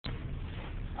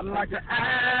I'd like to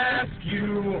ask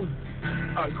you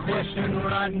a question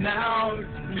right now.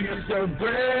 Do you serve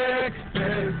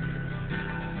breakfast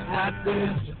at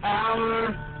this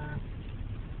hour?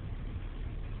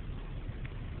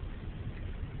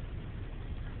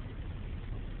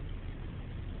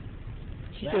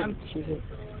 She said.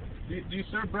 Do you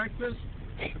serve breakfast?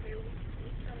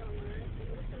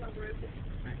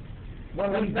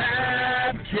 Well, in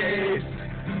that case,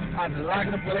 I'd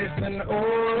like to place an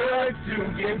order to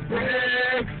get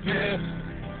breakfast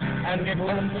and give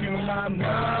one to my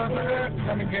mother.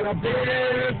 Let me get a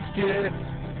biscuit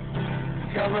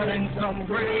covered in some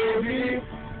gravy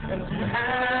and some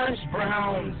hash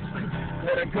browns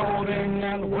that are golden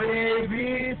and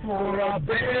wavy for a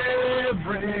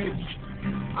beverage.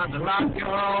 I'd like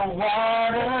your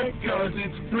water 'cause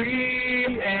it's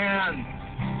free and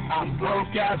I'm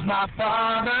broke as my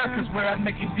father 'cause we're at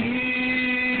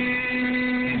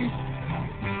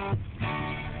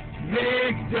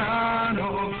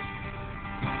McDonald's.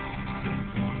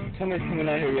 Somebody's coming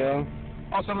out here, yo.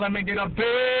 Also, let me get a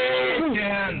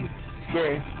bacon,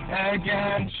 egg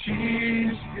and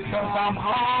cheese 'cause I'm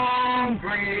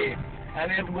hungry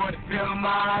and it would fill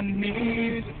my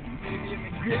needs.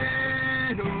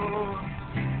 McGriddle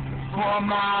for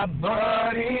my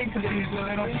buddy 'cause he's a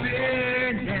little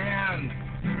big and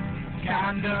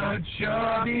kinda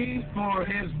chubby for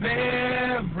his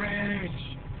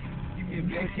beverage. Give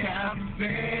me a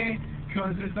cafe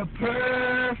 'cause it's the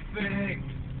perfect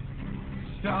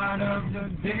start of the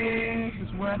day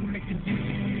 'cause we're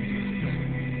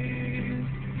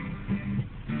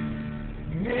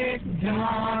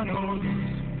McDonald's.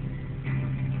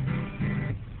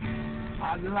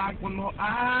 I'd like one more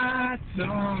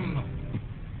item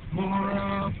for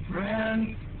a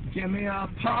friend. Give me a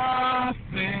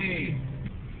parfait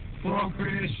for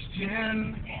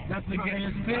Christian. That's the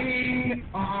gayest thing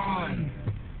on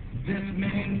this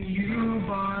menu,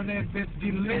 but if it's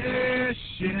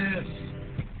delicious,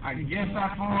 I guess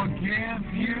I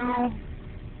forgive you,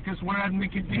 'cause we're at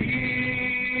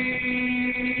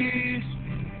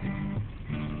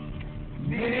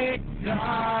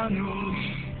McDonald's.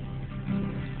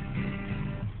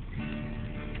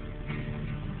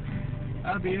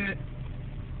 That'll be it.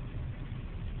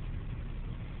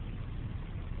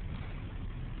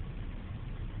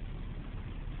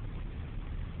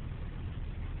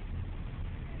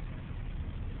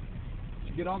 Did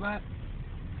you get all that?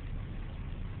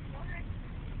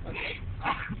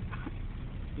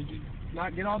 Did you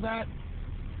not get all that?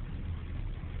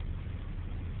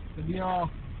 Did you all?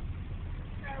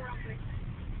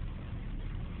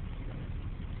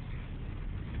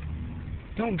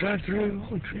 Don't drive through.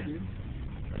 Holy crap.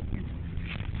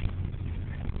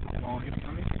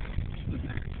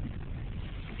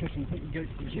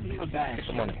 Give me my bag.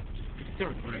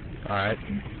 Alright.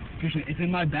 Christian, it's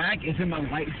in my bag, it's in my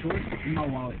white shorts, in my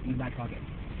wallet, in the back pocket.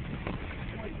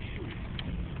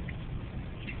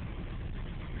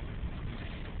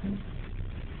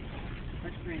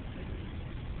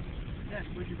 Yes,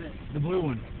 where's your bag? The blue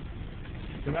one.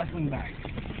 The wrestling bag.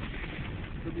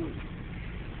 The blue one.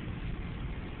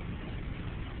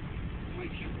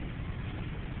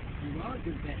 Your wallet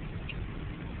is bag.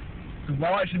 The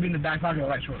wallet should be in the back pocket of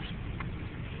white shorts.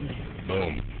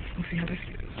 Boom. Let's see how this is.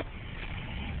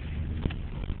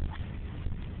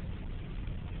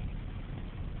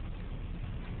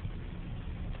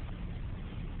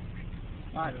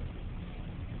 Alright.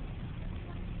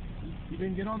 You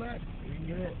didn't get all that? You didn't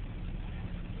get it.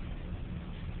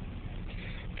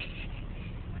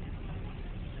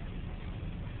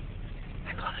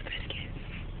 I call it biscuit.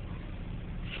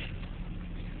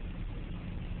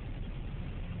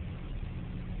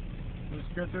 Let's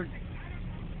go through.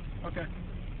 Okay.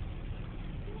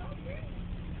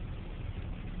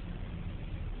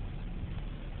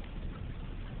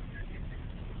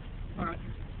 Alright.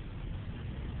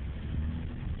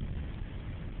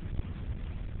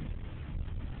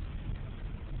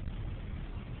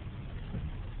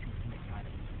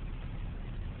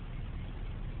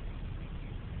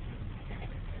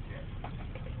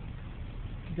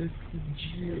 That's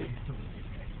legit.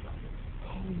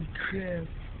 Holy crap.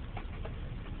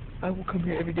 I will come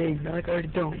here every day. Not like I already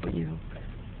don't, but you know.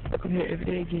 I'll come here every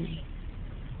day again.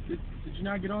 Did you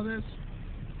not get all this?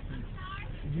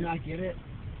 Did you not get it?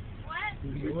 What?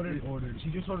 You ordered. She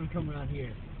just ordered to come around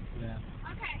here. Yeah.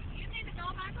 Okay, you need to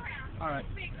go back around. Alright.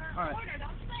 Speaker. Alright. Order,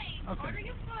 don't say. Okay. Order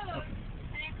your food. Okay.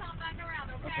 And then come back around,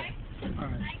 okay?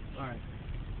 Alright. Thank you. Alright.